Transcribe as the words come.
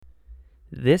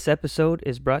This episode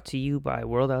is brought to you by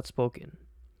World Outspoken.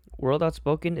 World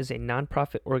Outspoken is a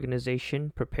nonprofit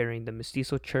organization preparing the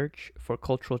Mestizo Church for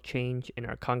cultural change in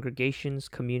our congregations,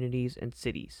 communities, and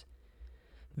cities.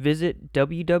 Visit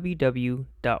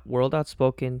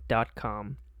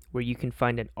www.worldoutspoken.com, where you can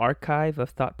find an archive of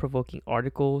thought-provoking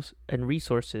articles and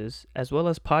resources, as well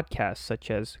as podcasts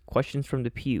such as Questions from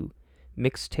the Pew,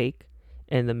 Mixed Take,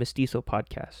 and the Mestizo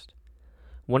Podcast.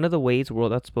 One of the ways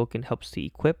World Outspoken helps to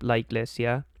equip La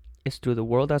Iglesia is through the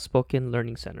World Outspoken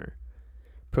Learning Center,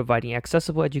 providing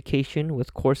accessible education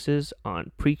with courses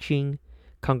on preaching,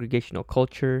 congregational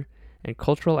culture, and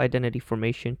cultural identity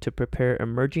formation to prepare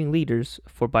emerging leaders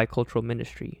for bicultural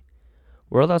ministry.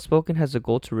 World Outspoken has a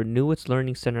goal to renew its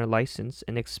Learning Center license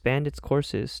and expand its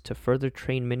courses to further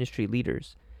train ministry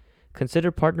leaders.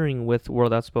 Consider partnering with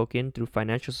World Outspoken through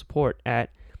financial support at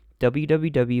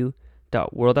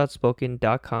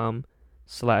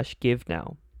www.worldoutspoken.com/give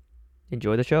now.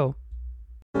 Enjoy the show.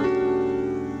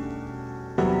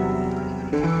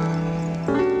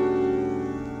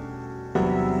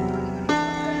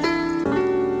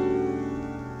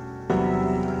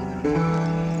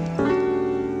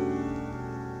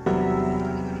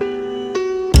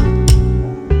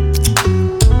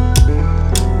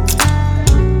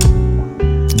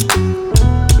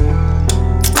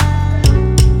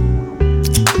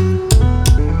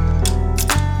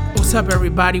 What's up,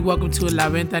 everybody? Welcome to La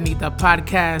Ventanita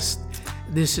podcast.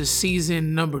 This is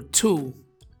season number 2.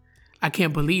 I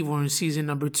can't believe we're in season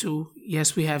number 2.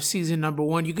 Yes, we have season number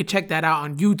 1. You can check that out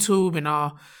on YouTube and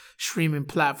all streaming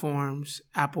platforms,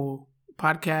 Apple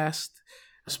Podcast,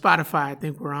 Spotify. I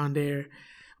think we're on there.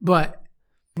 But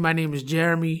my name is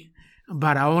Jeremy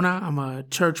Barahona. I'm a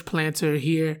church planter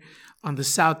here on the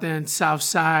south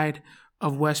side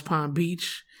of West Palm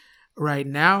Beach. Right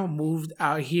now, moved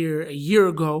out here a year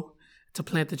ago to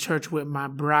plant the church with my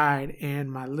bride and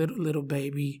my little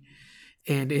baby,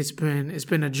 and it's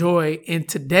been a joy. And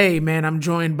today, man, I'm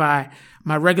joined by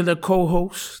my regular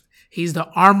co-host. He's the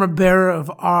armor bearer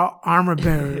of all armor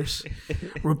bearers,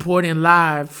 reporting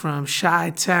live from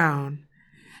Chi-Town.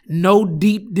 No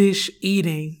deep dish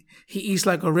eating. He eats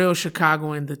like a real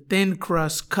Chicagoan, the thin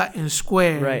crust cut in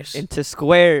squares. Right, into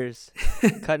squares.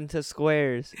 Cut into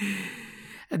squares.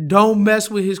 Don't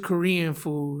mess with his Korean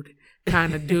food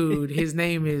kind of dude. His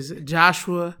name is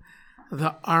Joshua,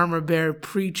 the armor bearer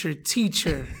preacher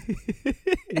teacher,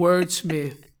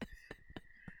 wordsmith.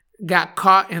 Got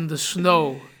caught in the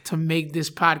snow to make this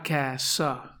podcast.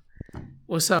 So,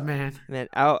 what's up, man? Man,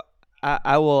 I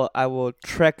will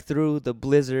trek through the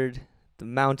blizzard, the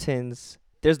mountains.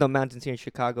 There's no mountains here in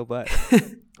Chicago, but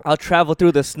I'll travel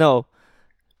through the snow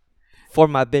for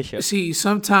my bishop. See,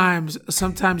 sometimes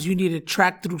you need to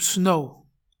track through snow,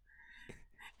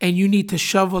 and you need to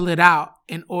shovel it out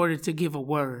in order to give a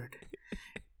word.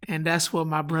 And that's what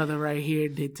my brother right here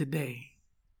did today.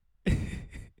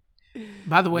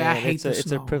 By the way, Man, I hate the snow.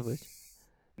 It's a privilege.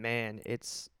 Man,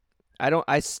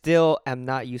 I still am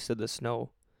not used to the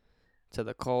snow, to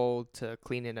the cold, to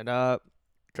cleaning it up,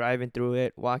 driving through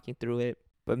it, walking through it.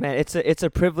 But man, it's a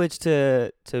privilege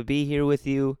to be here with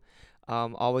you.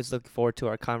 Always look forward to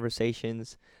our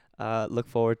conversations. Look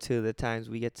forward to the times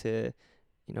we get to,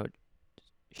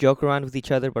 joke around with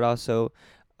each other, but also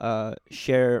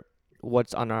share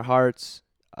what's on our hearts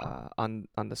on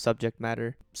the subject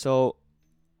matter. So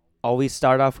always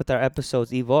start off with our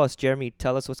episodes. Evos, Jeremy,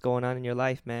 tell us what's going on in your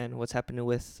life, man. What's happening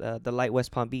with the Light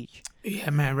West Palm Beach? Yeah,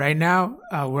 man. Right now,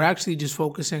 we're actually just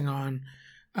focusing on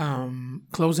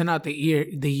closing out the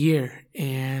year,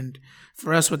 and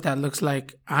for us, what that looks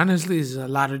like, honestly, is a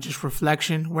lot of just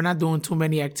reflection. We're not doing too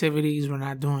many activities. We're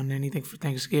not doing anything for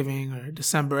Thanksgiving or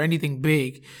December, anything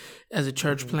big as a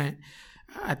church plant.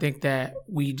 I think that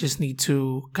we just need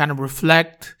to kind of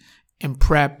reflect and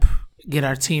prep, get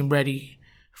our team ready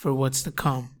for what's to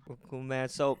come. Cool, man.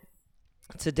 So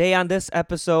today on this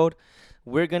episode,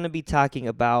 we're going to be talking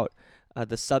about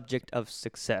the subject of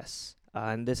success.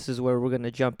 And this is where we're going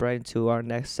to jump right into our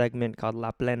next segment called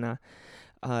La Plena.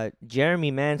 Jeremy,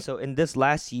 man, so in this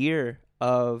last year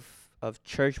of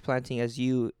church planting, as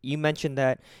you mentioned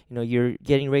that, you're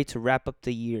getting ready to wrap up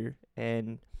the year,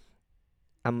 and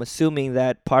I'm assuming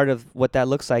that part of what that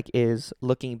looks like is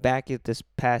looking back at this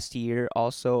past year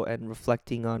also and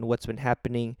reflecting on what's been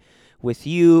happening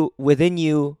within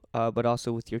you, but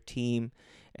also with your team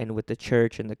and with the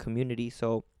church and the community.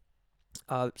 So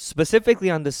specifically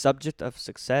on the subject of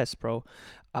success, bro,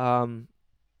 can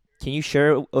you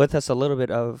share with us a little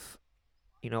bit of,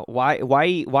 why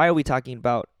are we talking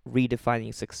about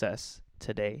redefining success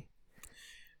today?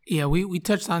 Yeah, we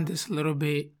touched on this a little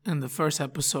bit in the first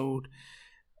episode.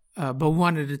 but we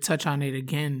wanted to touch on it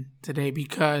again today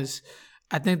because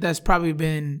I think that's probably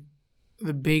been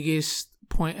the biggest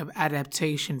point of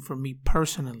adaptation for me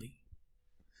personally.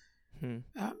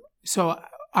 So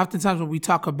oftentimes when we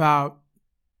talk about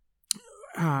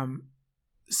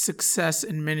success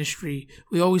in ministry,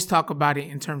 we always talk about it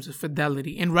in terms of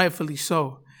fidelity, and rightfully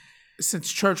so.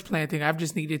 Since church planting, I've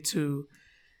just needed to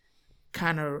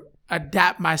kind of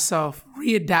readapt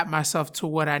myself to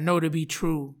what I know to be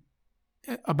true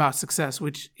about success,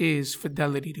 which is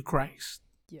fidelity to Christ.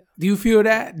 Yeah. Do you feel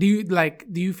that? Do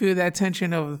you feel that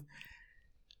tension of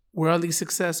worldly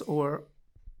success or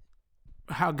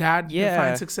how God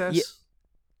defines success? Yeah.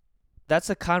 That's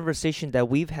a conversation that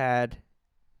we've had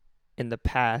in the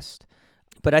past,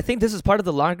 but I think this is part of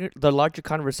the larger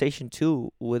conversation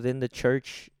too within the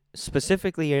church,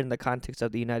 specifically here in the context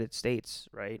of the United States,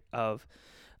 right? Of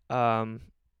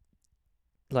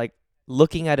like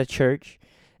looking at a church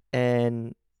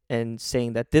and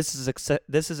saying that this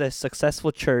is a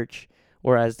successful church,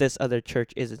 whereas this other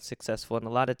church isn't successful. And a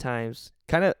lot of times,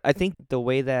 kind of, I think the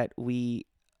way that we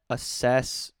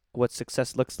assess what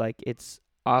success looks like, it's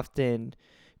often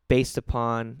based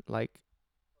upon like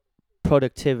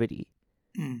productivity.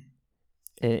 And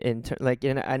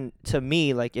to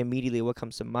me, like immediately what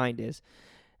comes to mind is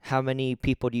how many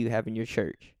people do you have in your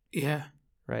church? Yeah.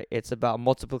 Right. It's about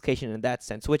multiplication in that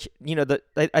sense, which,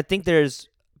 I think there's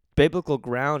biblical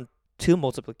ground to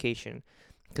multiplication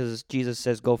because Jesus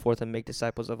says, go forth and make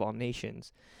disciples of all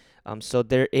nations. So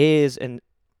there is I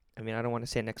don't want to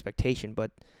say an expectation,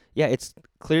 but yeah, it's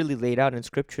clearly laid out in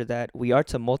scripture that we are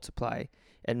to multiply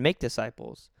and make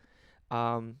disciples.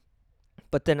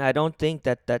 But then I don't think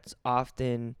that that's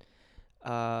often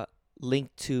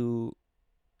linked to,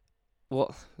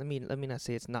 well, let me not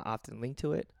say it's not often linked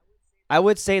to it. I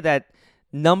would say that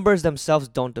numbers themselves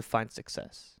don't define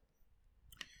success.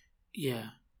 Yeah.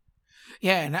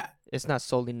 Yeah, and it's not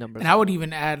solely numbers. And I would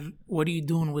even add, what are you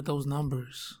doing with those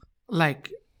numbers?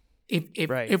 Like,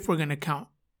 if we're gonna count,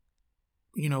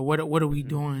 what are we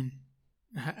doing?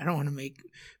 I don't want to make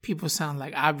people sound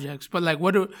like objects, but like,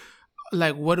 what do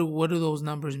those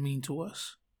numbers mean to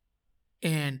us?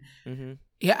 And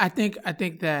yeah, I think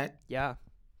that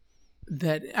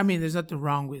there's nothing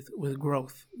wrong with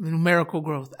growth, numerical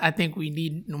growth. I think we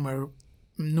need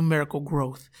numerical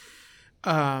growth.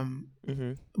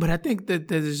 But I think that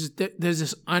there's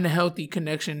this unhealthy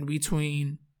connection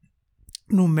between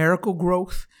numerical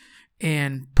growth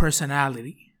and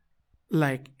personality.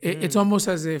 Like it's almost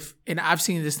as if, and I've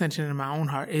seen this tension in my own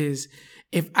heart, is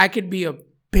if I could be a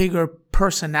bigger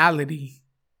personality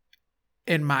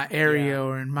in my area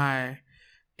or in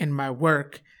my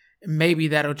work, maybe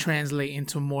that'll translate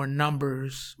into more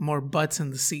numbers, more butts in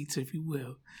the seats, if you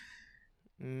will.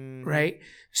 Right?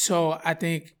 So I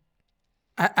think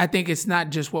it's not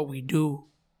just what we do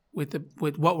with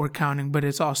what we're counting, but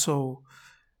it's also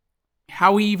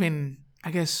how we even,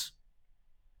 I guess,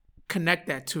 connect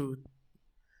that to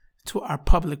our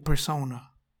public persona.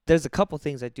 There's a couple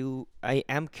things I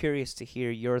am curious to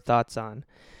hear your thoughts on.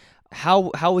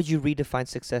 How would you redefine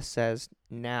success as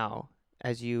now,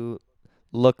 as you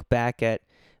look back at,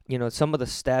 some of the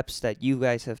steps that you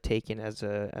guys have taken as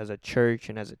a church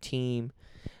and as a team,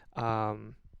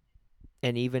 and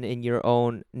even in your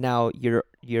own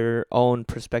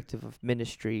perspective of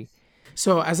ministry.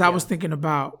 So as I was thinking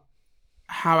about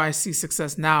how I see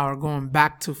success now, or going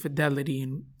back to fidelity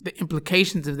and the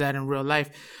implications of that in real life,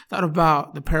 I thought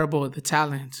about the parable of the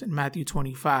talents in Matthew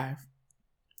 25.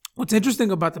 What's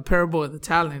interesting about the parable of the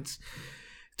talents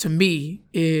to me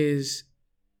is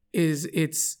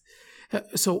it's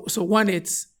so one,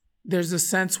 there's a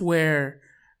sense where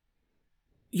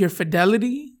your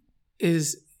fidelity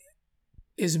is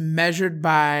measured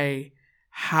by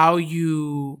how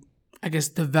you, I guess,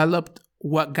 developed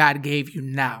what God gave you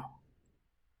now.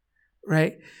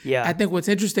 Right? Yeah. I think what's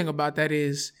interesting about that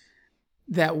is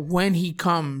that when he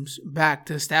comes back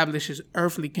to establish his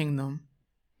earthly kingdom,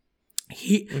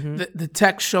 the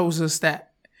text shows us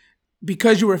that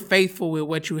because you were faithful with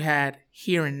what you had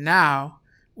here and now,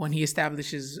 when he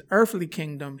establishes his earthly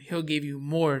kingdom, he'll give you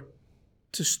more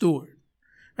to steward.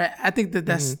 Right? I think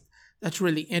that's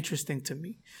really interesting to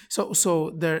me.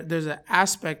 So there's an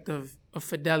aspect of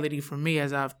fidelity for me,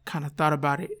 as I've kind of thought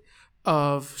about it,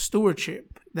 of stewardship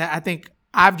that I think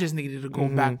I've just needed to go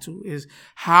back to, is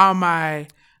how am I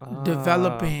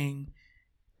developing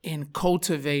and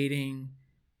cultivating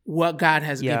what God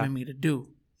has given me to do.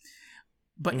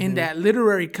 But in that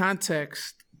literary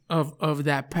context of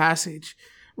that passage,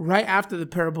 right after the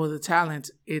parable of the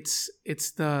talents, it's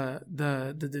the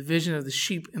division of the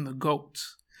sheep and the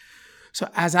goats. So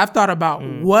as I've thought about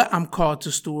what I'm called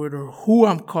to steward or who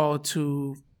I'm called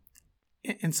to,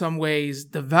 in some ways,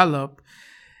 develop,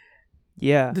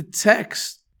 the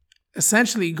text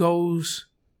essentially goes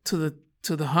to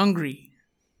the hungry,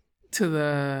 to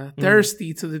the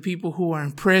thirsty, to the people who are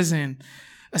in prison,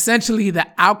 essentially the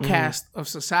outcast of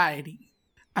society.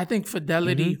 I think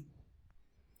fidelity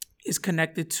is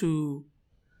connected to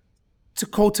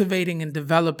cultivating and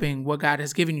developing what God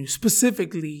has given you,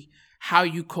 specifically how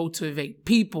you cultivate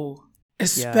people,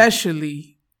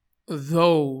 especially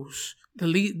those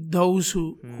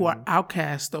who are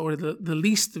outcast or the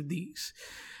least of these.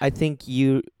 I think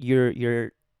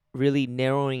you're really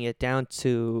narrowing it down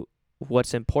to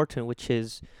what's important, which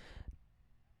is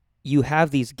you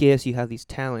have these gifts, you have these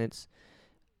talents.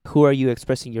 Who are you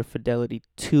expressing your fidelity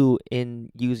to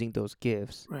in using those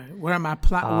gifts? Right. Where am I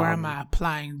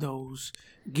applying those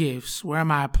gifts? Where am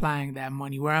I applying that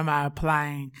money? Where am I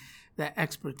applying that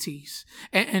expertise?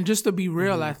 And just to be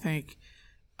real, I think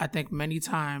many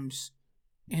times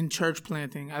in church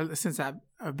planting, since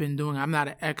I've been doing, I'm not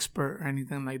an expert or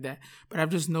anything like that, but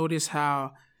I've just noticed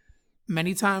how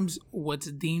many times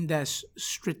what's deemed as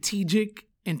strategic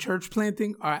in church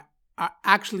planting are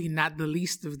actually not the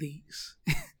least of these.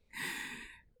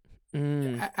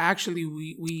 Actually,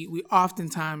 we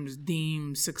oftentimes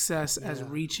deem success as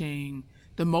reaching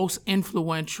the most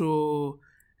influential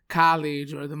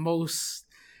college or the most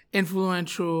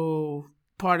influential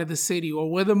part of the city or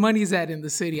where the money's at in the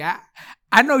city.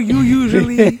 I know you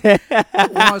usually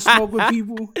want to smoke with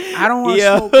people. I don't want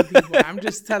to smoke with people. I'm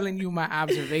just telling you my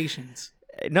observations.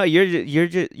 No, you're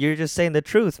just saying the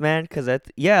truth, man. Because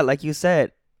like you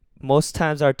said, most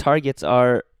times our targets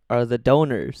are the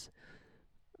donors,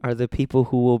 are the people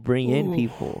who will bring in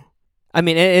people. I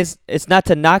mean, it's not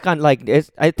to knock on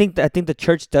I think the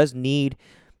church does need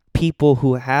people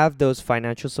who have those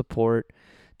financial support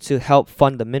to help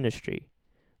fund the ministry,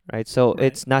 right? So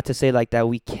it's not to say that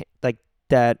we can't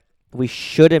that we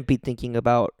shouldn't be thinking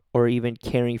about or even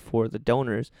caring for the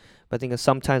donors, but I think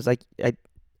sometimes I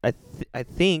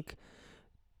think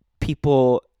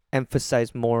people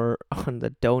emphasize more on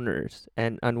the donors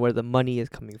and on where the money is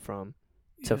coming from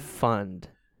to fund.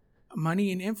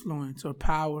 Money and influence or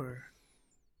power.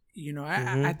 You know,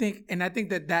 I think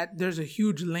that there's a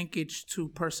huge linkage to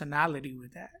personality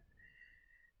with that.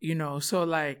 You know, so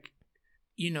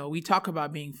we talk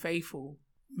about being faithful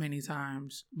many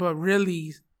times, but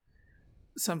really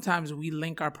sometimes we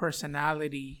link our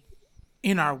personality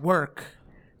in our work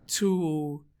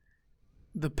to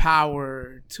the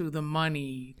power, to the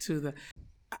money,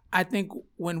 I think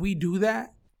when we do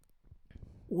that,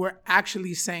 we're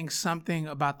actually saying something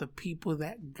about the people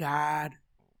that God,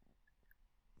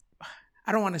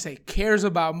 I don't want to say cares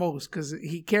about most, because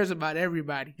he cares about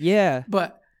everybody. Yeah.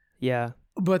 But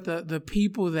the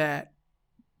people that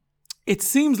it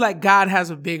seems like God has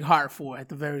a big heart for, at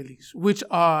the very least, which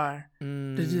are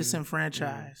the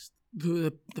disenfranchised,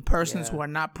 the persons who are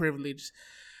not privileged.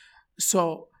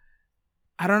 So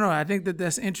I don't know. I think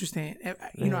that's interesting.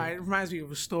 You know, it reminds me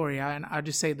of a story, and I'll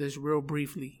just say this real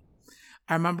briefly.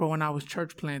 I remember when I was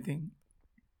church planting,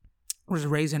 was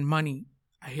raising money.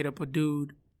 I hit up a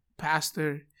dude,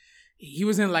 pastor. He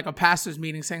was in a pastor's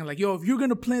meeting saying yo, if you're going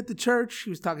to plant the church, he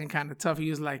was talking kind of tough.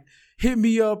 He was like, hit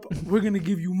me up. We're going to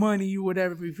give you money,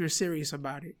 whatever, if you're serious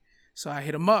about it. So I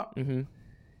hit him up.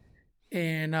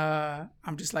 And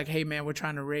I'm just like, hey, man, we're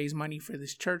trying to raise money for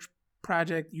this church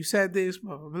project. You said this,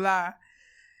 blah, blah, blah.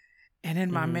 And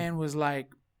then my man was like,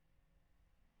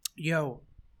 yo,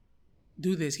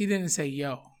 do this. He didn't say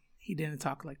yo. He didn't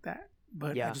talk like that.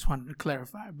 But I just wanted to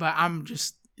clarify. But I'm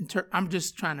just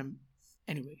trying to,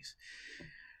 anyways.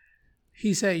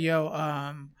 He said, yo,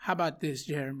 how about this,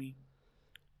 Jeremy?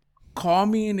 Call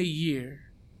me in a year.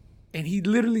 And he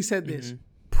literally said this.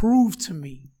 Prove to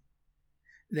me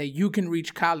that you can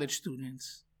reach college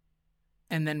students.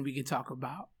 And then we can talk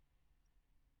about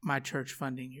my church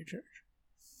funding your church.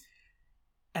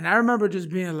 And I remember just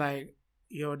being like,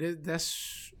 yo,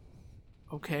 that's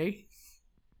okay.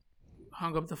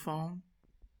 Hung up the phone.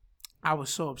 I was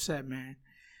so upset, man.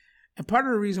 And part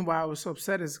of the reason why I was so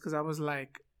upset is because I was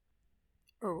like,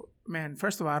 oh, man,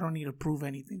 first of all, I don't need to prove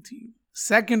anything to you.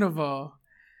 Second of all,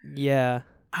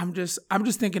 I'm just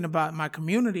thinking about my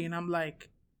community, and I'm like,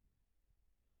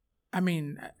 I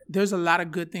mean, there's a lot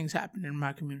of good things happening in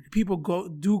my community. People go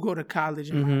to college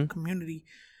in my community,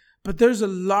 but there's a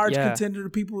large contingent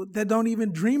of people that don't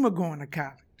even dream of going to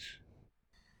college.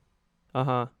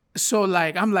 So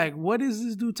I'm like, what is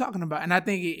this dude talking about? And I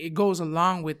think it goes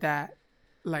along with that,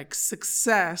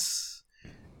 success,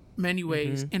 many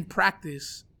ways in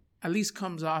practice, at least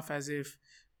comes off as if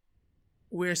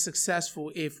we're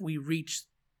successful if we reach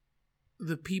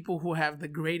the people who have the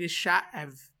greatest shot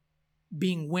of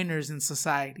being winners in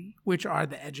society, which are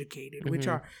the educated, which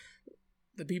are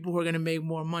the people who are going to make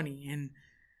more money.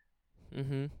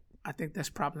 And I think that's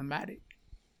problematic.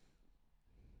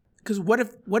 Because what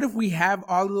if we have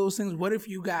all of those things? What if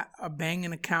you got a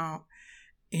banging account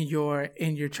in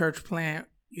your church plant?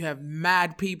 You have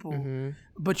mad people,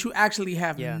 but you actually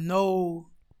have no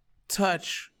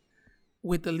touch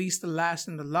with the least, the last,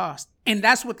 and the lost. And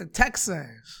that's what the text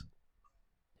says.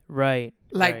 Right.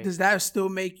 Like, right. Does that still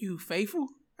make you faithful?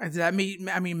 Does that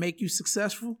make you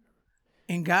successful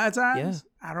in God's eyes?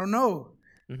 Yeah. I don't know.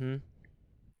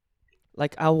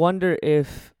 Like, I wonder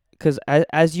if, because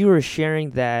as you were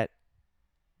sharing that,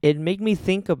 it made me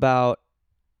think about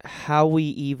how we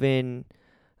even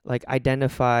like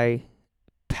identify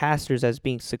pastors as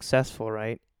being successful,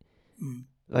 right?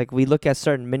 Like, we look at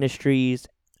certain ministries,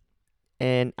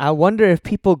 and I wonder if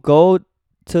people go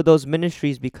to those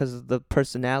ministries because of the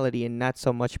personality and not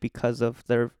so much because of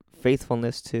their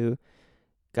faithfulness to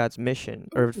God's mission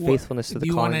or faithfulness to the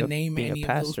calling of being a pastor. Do you want to name any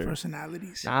of those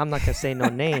personalities? Nah, I'm not gonna say no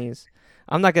names.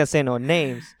 I'm not gonna say no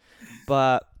names,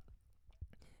 but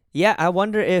yeah, I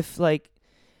wonder if, like,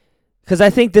 because I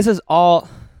think this is all,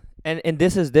 and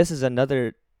this is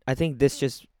another. I think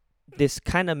this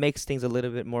kind of makes things a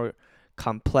little bit more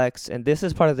complex, and this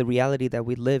is part of the reality that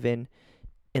we live in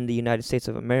the United States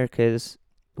of America. Is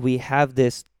we have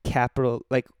this capital,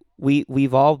 like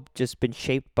we've all just been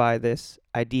shaped by this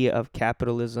idea of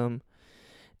capitalism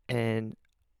and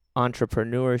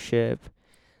entrepreneurship,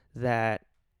 that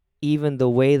even the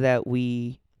way that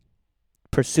we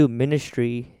pursue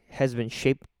ministry has been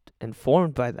shaped and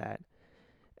formed by that.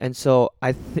 And so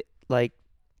like,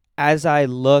 as I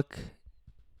look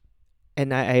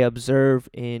and I observe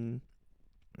in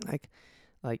like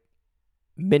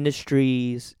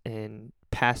ministries and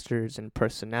pastors and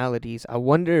personalities, I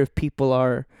wonder if people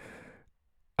are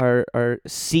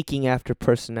seeking after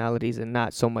personalities and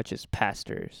not so much as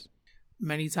pastors.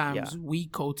 Many times we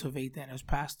cultivate that as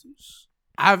pastors.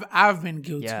 I've been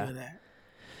guilty of that.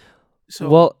 So,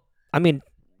 well, I mean,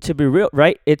 to be real,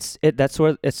 right? That's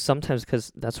where it's sometimes,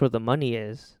 because that's where the money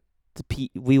is.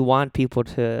 We want people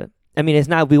to. I mean, it's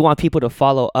not we want people to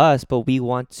follow us, but we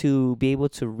want to be able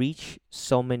to reach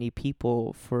so many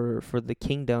people for the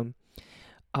kingdom.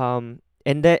 And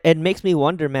that it makes me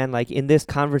wonder, man. Like, in this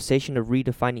conversation of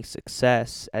redefining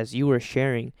success, as you were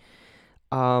sharing,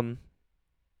 like,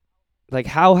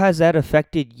 how has that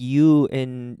affected you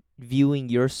in viewing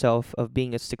yourself of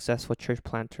being a successful church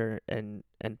planter and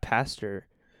pastor?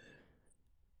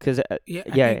 Because I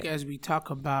think as we talk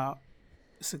about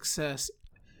success,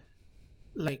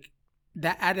 like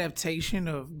that adaptation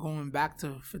of going back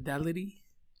to fidelity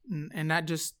and not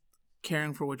just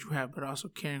caring for what you have, but also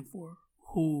caring for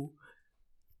who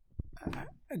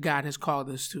God has called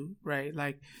us to, right?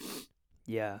 Like,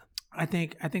 I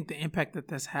think the impact that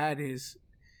that's had is,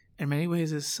 in many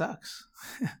ways, it sucks.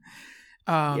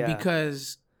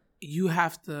 Because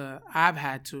I've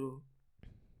had to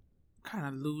kind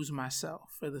of lose myself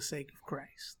for the sake of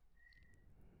Christ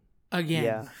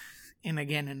again and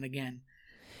again and again,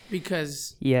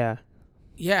 because like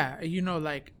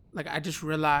I just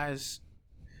realized,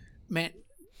 man,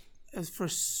 for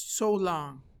so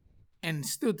long and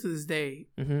still to this day,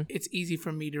 it's easy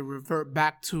for me to revert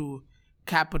back to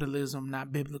capitalism,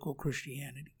 not biblical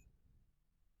Christianity.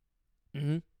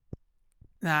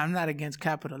 Now, I'm not against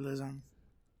capitalism,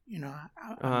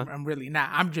 I'm really not.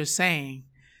 I'm just saying,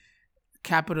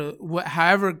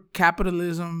 however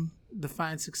capitalism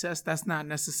defines success, that's not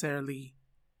necessarily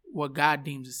what God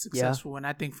deems as successful. And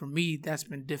I think for me, that's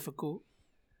been difficult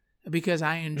because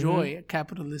I enjoy a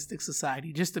capitalistic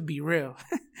society, just to be real.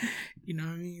 You know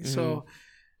what I mean? So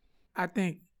I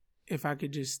think if I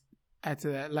could just add to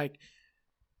that, like,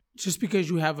 just because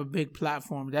you have a big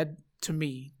platform, that, to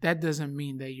me, that doesn't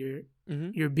mean that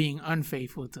you're being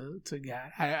unfaithful to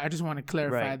God. I just want to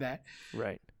clarify that.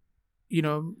 Right.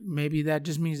 Maybe that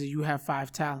just means that you have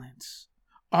 5 talents.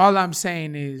 All I'm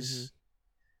saying is,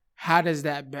 how does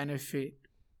that benefit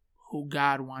who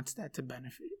God wants that to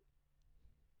benefit?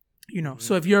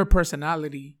 So if you're a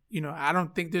personality, I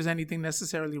don't think there's anything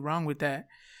necessarily wrong with that.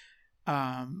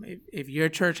 If your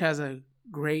church has a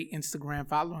great Instagram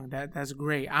following, that's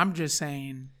great. I'm just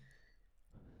saying,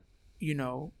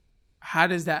 how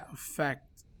does that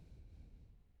affect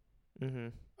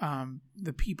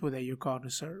the people that you're called to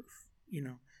serve?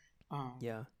 And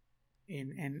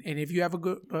if you have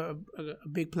a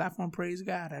big platform, praise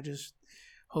God. I just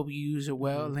hope you use it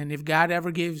well. And if God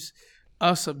ever gives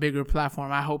us a bigger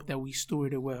platform, I hope that we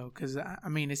steward it well. Because, I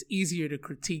mean, it's easier to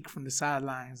critique from the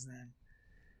sidelines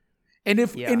And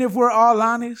if we're all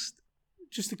honest,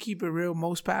 just to keep it real,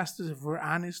 most pastors, if we're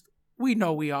honest, we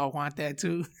know we all want that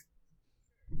too.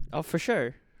 Oh, for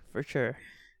sure. For sure.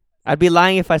 I'd be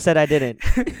lying if I said I didn't.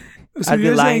 So I'd be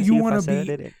you're lying saying to you you if I want to said I be,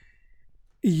 didn't.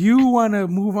 you want to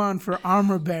move on for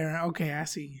armor bearer. Okay, I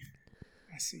see.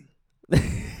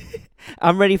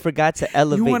 I'm ready for God to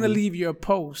elevate You want to me. leave your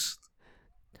post.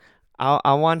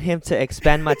 I want him to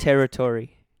expand my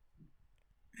territory.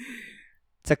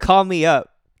 To call me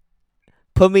up.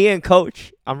 Put me in,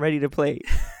 coach. I'm ready to play.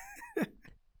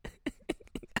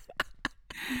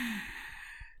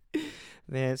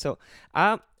 Man, so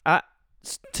I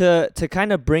to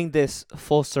kind of bring this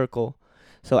full circle.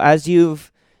 So as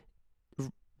you've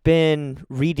been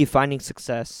redefining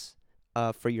success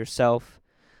for yourself,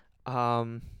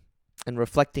 and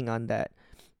reflecting on that,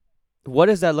 what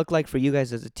does that look like for you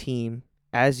guys as a team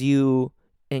as you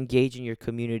engage in your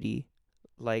community?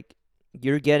 Like,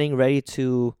 you're getting ready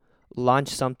to launch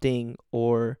something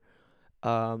or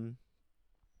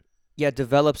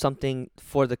develop something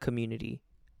for the community.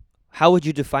 How would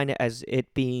you define it as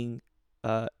it being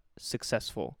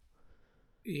successful?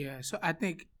 Yeah, so I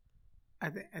think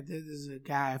there's a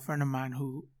guy, a friend of mine,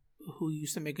 who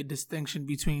used to make a distinction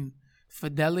between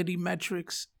fidelity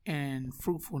metrics and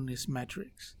fruitfulness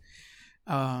metrics.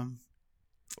 I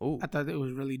thought it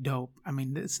was really dope. I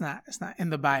mean, it's not in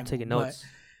the Bible. I'm taking notes.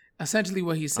 But essentially,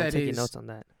 what he said I'm taking is, notes on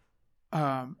that.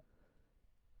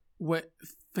 What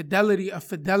a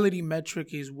fidelity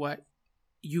metric is what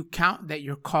you count that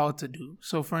you're called to do.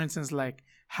 So, for instance, like,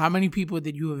 how many people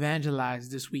did you evangelize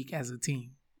this week as a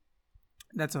team?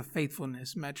 That's a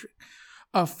faithfulness metric.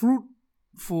 A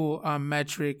fruitful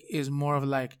metric is more of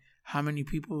like, how many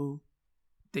people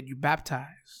did you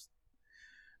baptize?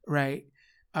 Right?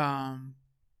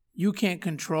 You can't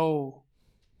control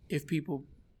if people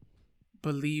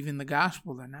believe in the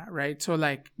gospel or not, right? So,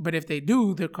 like, but if they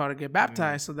do, they're called to get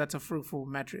baptized. So that's a fruitful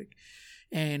metric.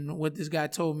 And what this guy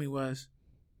told me was,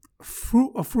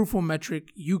 a fruitful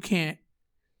metric, you can't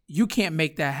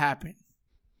make that happen.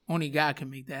 Only God can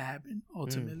make that happen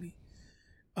ultimately.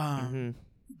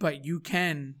 But you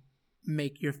can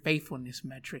make your faithfulness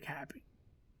metric happen.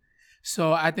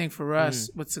 So I think for us,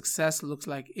 what success looks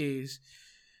like is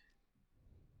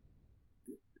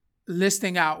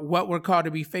listing out what we're called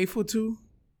to be faithful to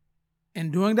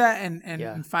and doing that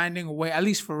and finding a way, at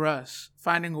least for us,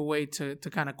 finding a way to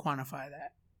kind of quantify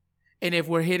that. And if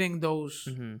we're hitting those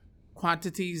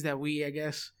quantities that we, I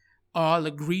guess, all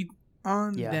agreed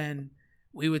on, then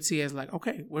we would see as like,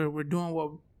 okay, we're doing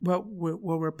what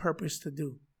we're purposed to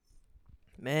do.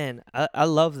 Man, I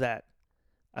love that.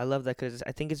 I love that because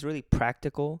I think it's really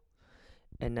practical,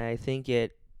 and I think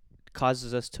it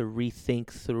causes us to rethink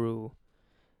through,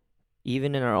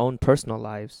 even in our own personal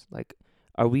lives. Like,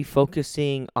 are we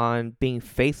focusing on being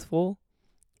faithful,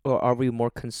 or are we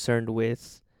more concerned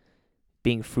with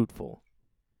being fruitful?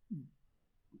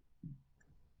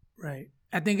 Right.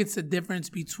 I think it's the difference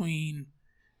between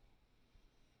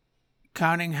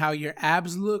counting how your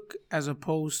abs look as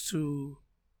opposed to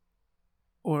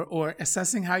or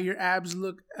assessing how your abs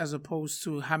look as opposed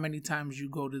to how many times you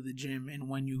go to the gym and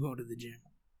when you go to the gym.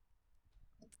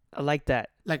 I like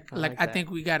that. I think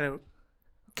we got to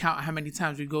count how many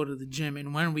times we go to the gym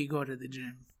and when we go to the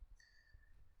gym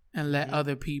and let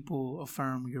other people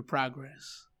affirm your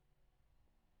progress.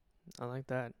 I like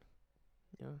that.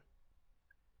 Yeah.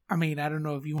 I mean, I don't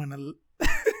know if you want to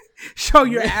show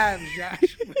your abs,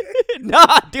 Josh.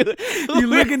 Nah, dude. You're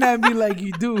looking at me like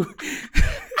you do.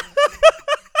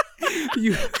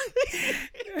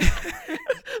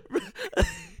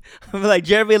 I'm like,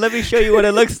 Jeremy, let me show you what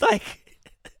it looks like.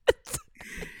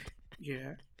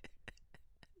 Yeah.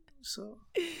 So.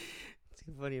 It's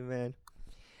funny, man.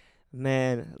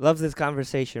 Man, love this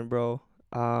conversation, bro.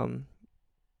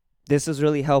 This is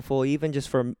really helpful, even just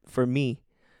for me,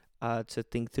 to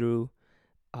think through,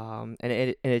 and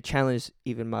it challenged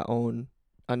even my own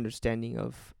understanding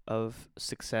of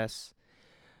success.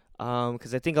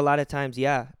 Because I think a lot of times,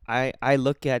 I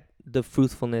look at the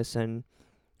fruitfulness and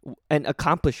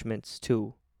accomplishments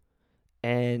too,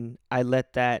 and I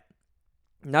let that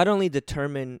not only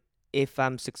determine if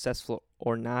I'm successful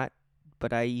or not,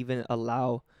 but I even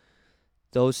allow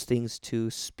those things to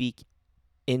speak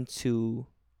into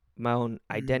my own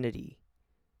identity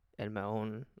and my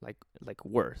own like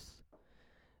worth.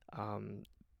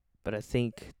 But I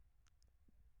think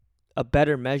a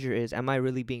better measure is, am I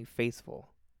really being faithful?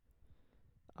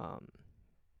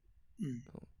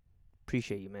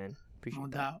 Appreciate you, man. Appreciate no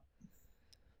that. doubt.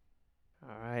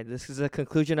 All right, this is the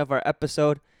conclusion of our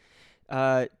episode.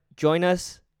 Join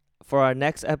us for our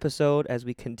next episode as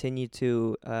we continue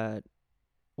to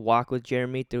walk with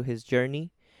Jeremy through his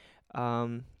journey.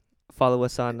 Follow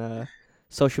us on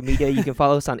social media. You can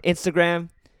follow us on Instagram,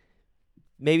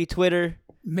 maybe Twitter,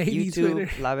 Maybe YouTube,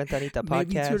 Twitter. La Ventanita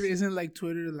Maybe Podcast. Twitter isn't like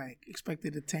Twitter, like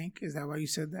expected to tank. Is that why you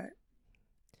said that?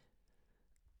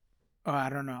 Oh, I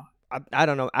don't know. I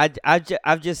don't know.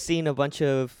 I've just seen a bunch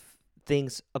of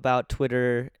things about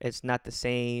Twitter. It's not the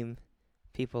same.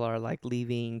 People are like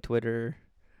leaving Twitter.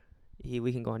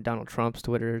 We can go on Donald Trump's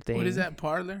Twitter thing. What is that,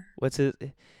 Parler? What's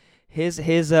his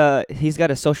he's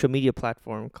got a social media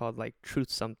platform called like Truth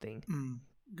something.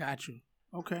 Got you.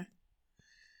 Okay.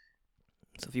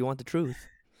 So if you want the truth,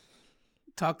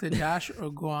 talk to Josh or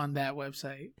go on that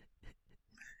website.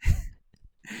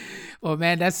 Well,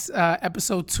 man, that's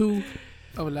episode 2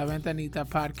 of La Ventanita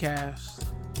podcast.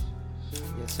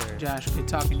 Yes, sir. Josh, good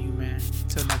talking to you, man.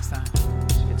 Till next time.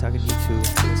 Good talking to you too.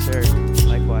 Yes, sir.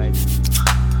 Likewise.